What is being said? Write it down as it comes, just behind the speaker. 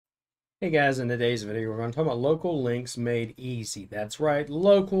Hey guys, in today's video we're going to talk about local links made easy. That's right,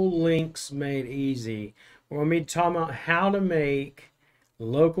 local links made easy. We're going to be talking about how to make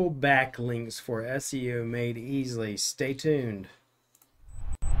local backlinks for SEO made easily. Stay tuned.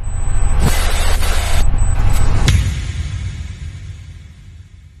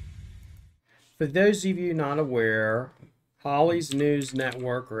 For those of you not aware, Holly's News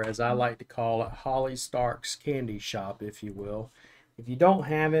Network, or as I like to call it, Holly Stark's Candy Shop, if you will. If you don't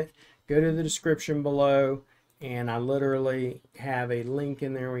have it, go to the description below, and I literally have a link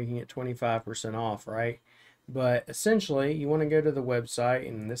in there where you can get 25% off, right? But essentially, you want to go to the website,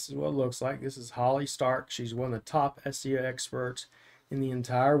 and this is what it looks like. This is Holly Stark. She's one of the top SEO experts in the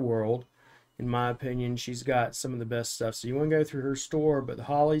entire world. In my opinion, she's got some of the best stuff. So you want to go through her store, but the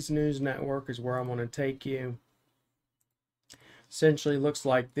Holly's News Network is where I'm going to take you. Essentially looks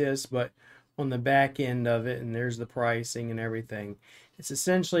like this, but on the back end of it, and there's the pricing and everything. It's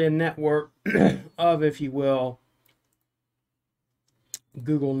essentially a network of, if you will,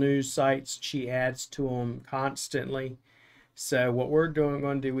 Google News sites. She adds to them constantly. So what we're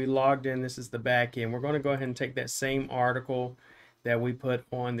going to do, we logged in. This is the back end. We're going to go ahead and take that same article that we put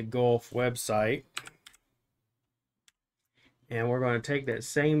on the Gulf website, and we're going to take that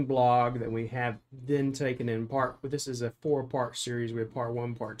same blog that we have then taken in part. This is a 4-part series. We have part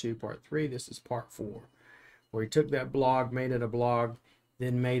 1, part 2, part 3. This is part 4, where we took that blog, made it a blog,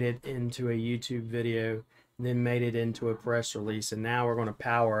 then made it into a YouTube video, then made it into a press release, and now we're going to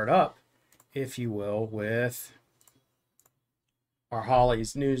power it up, if you will, with our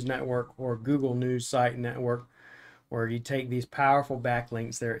Holly's News Network or Google News Site Network, where you take these powerful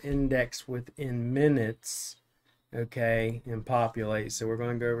backlinks, they're indexed within minutes, okay, and populate. So we're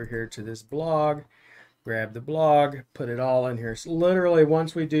going to go over here to this blog, grab the blog, put it all in here. So literally,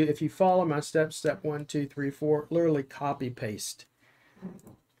 once we do, if you follow my steps, step 1, 2, 3, 4, literally copy paste.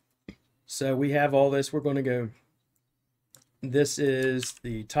 So we have all this. We're going to go, this is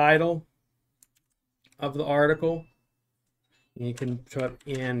the title of the article. You can put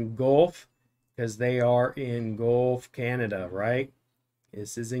in Gulf, because they are in Gulf, Canada, right?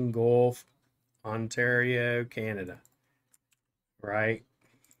 This is in Gulf, Ontario, Canada, right?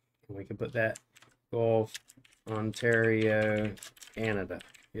 And we can put that Gulf, Ontario, Canada,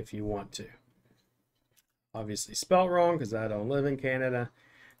 if you want to. Obviously spelled wrong because I don't live in Canada.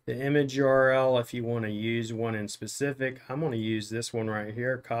 The image URL, if you want to use one in specific, I'm going to use this one right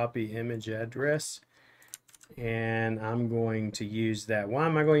here, copy image address. And I'm going to use that. Why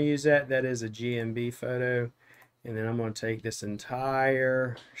am I going to use that? That is a GMB photo. And then I'm going to take this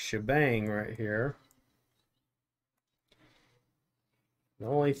entire shebang right here. The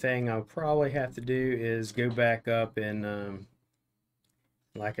only thing I'll probably have to do is go back up and,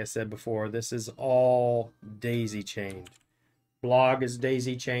 like I said before, this is all daisy chained. Blog is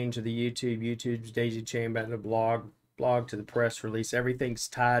daisy chained to the YouTube. YouTube's daisy chained back to the blog. Blog to the press release. Everything's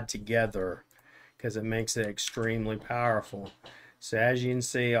tied together, because it makes it extremely powerful. So as you can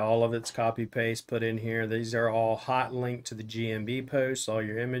see, all of it's copy paste put in here. These are all hot linked to the GMB posts, all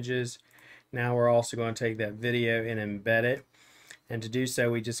your images. Now we're also going to take that video and embed it. And to do so,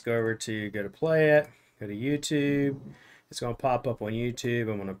 we just go over to go to play it, go to YouTube. It's going to pop up on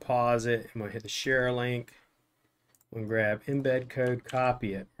YouTube. I'm going to pause it. I'm going to hit the share link. I'm going to grab embed code,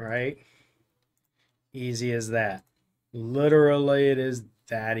 copy it, right? Easy as that. Literally, it is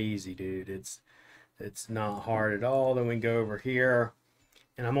that easy, dude. It's not hard at all. Then we go over here,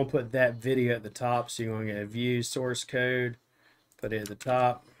 and I'm going to put that video at the top. So you're going to get a view source code, put it at the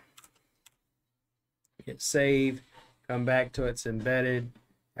top, hit save, come back to it's embedded.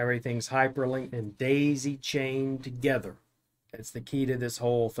 Everything's hyperlinked and daisy chained together. That's the key to this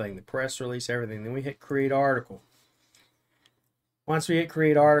whole thing, the press release, everything. Then we hit create article. Once we hit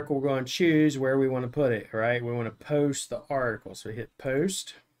create article, we're going to choose where we want to put it, right? We want to post the article. So we hit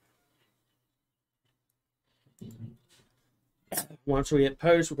post. Once we hit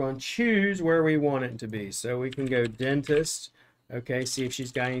post, we're going to choose where we want it to be. So we can go dentist. Okay, see if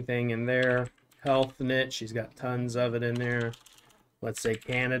she's got anything in there. Health niche, she's got tons of it in there. Let's say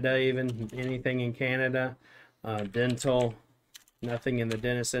Canada, even anything in Canada. Dental, nothing in the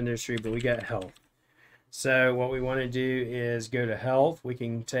dentist industry, but we got health. So what we want to do is go to health. We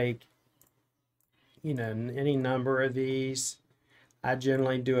can take, you know, any number of these. I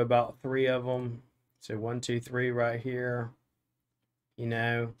generally do about 3 of them. So 1, 2, 3 right here, you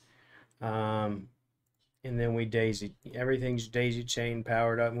know, and then we everything's daisy chain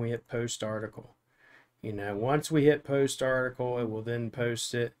powered up, and we hit post article. You know, once we hit post article, it will then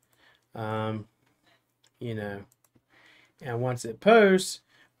post it, you know, and once it posts,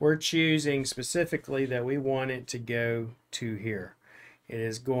 we're choosing specifically that we want it to go to here. It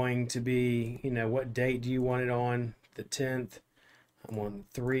is going to be, you know, what date do you want it on? The 10th. I'm on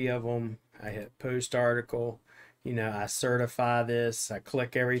 3 of them. I hit post article. You know, I certify this. I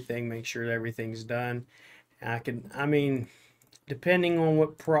click everything, make sure everything's done. I mean, depending on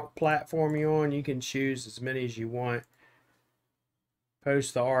what platform you're on, you can choose as many as you want.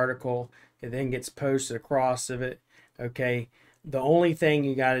 Post the article. It then gets posted across of it. Okay. The only thing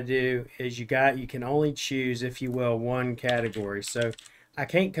you got to do is you can only choose, if you will, one category. So I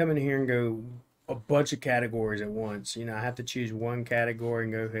can't come in here and go a bunch of categories at once. You know, I have to choose one category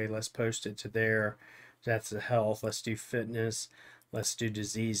and go, okay, let's post it to there. That's the health. Let's do fitness. Let's do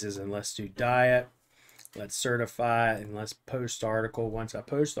diseases, and let's do diet. Let's certify, and let's post article. Once I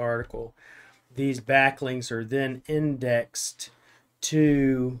post the article, these backlinks are then indexed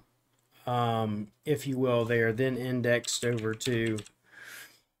to, if you will, they are then indexed over to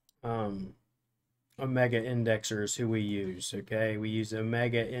Omega indexers who we use. Okay, we use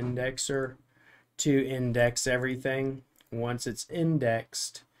Omega indexer to index everything. Once it's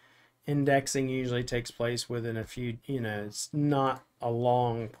indexed, indexing usually takes place within a few, you know, it's not a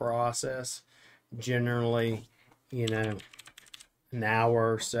long process. Generally, you know, an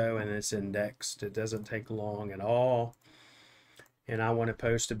hour or so, and it's indexed. It doesn't take long at all. And I want to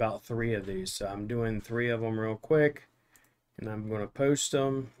post about 3 of these, so I'm doing 3 of them real quick, and I'm going to post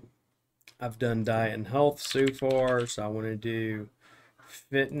them. I've done diet and health so far, so I want to do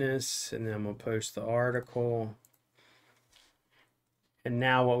fitness, and then I'm going to post the article. And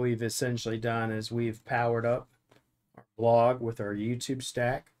now what we've essentially done is we've powered up our blog with our YouTube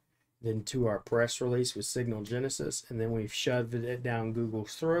stack, then to our press release with Signal Genesis, and then we've shoved it down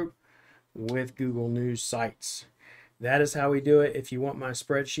Google's throat with Google News sites. That is how we do it. If you want my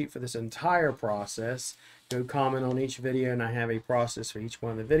spreadsheet for this entire process, go comment on each video, and I have a process for each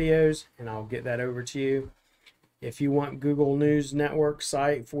one of the videos, and I'll get that over to you. If you want Google News Network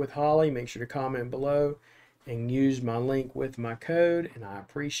site with Holly, make sure to comment below and use my link with my code, and I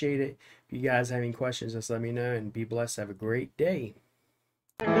appreciate it. If you guys have any questions, just let me know, and be blessed. Have a great day.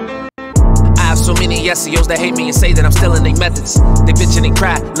 I have so many SEOs that hate me and say that I'm stealing their methods. They bitching and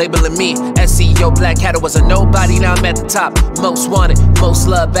cry, labeling me SEO black hat. I was a nobody, now I'm at the top. Most wanted, most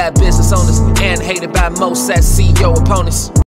loved, bad business owners, and hated by most SEO opponents.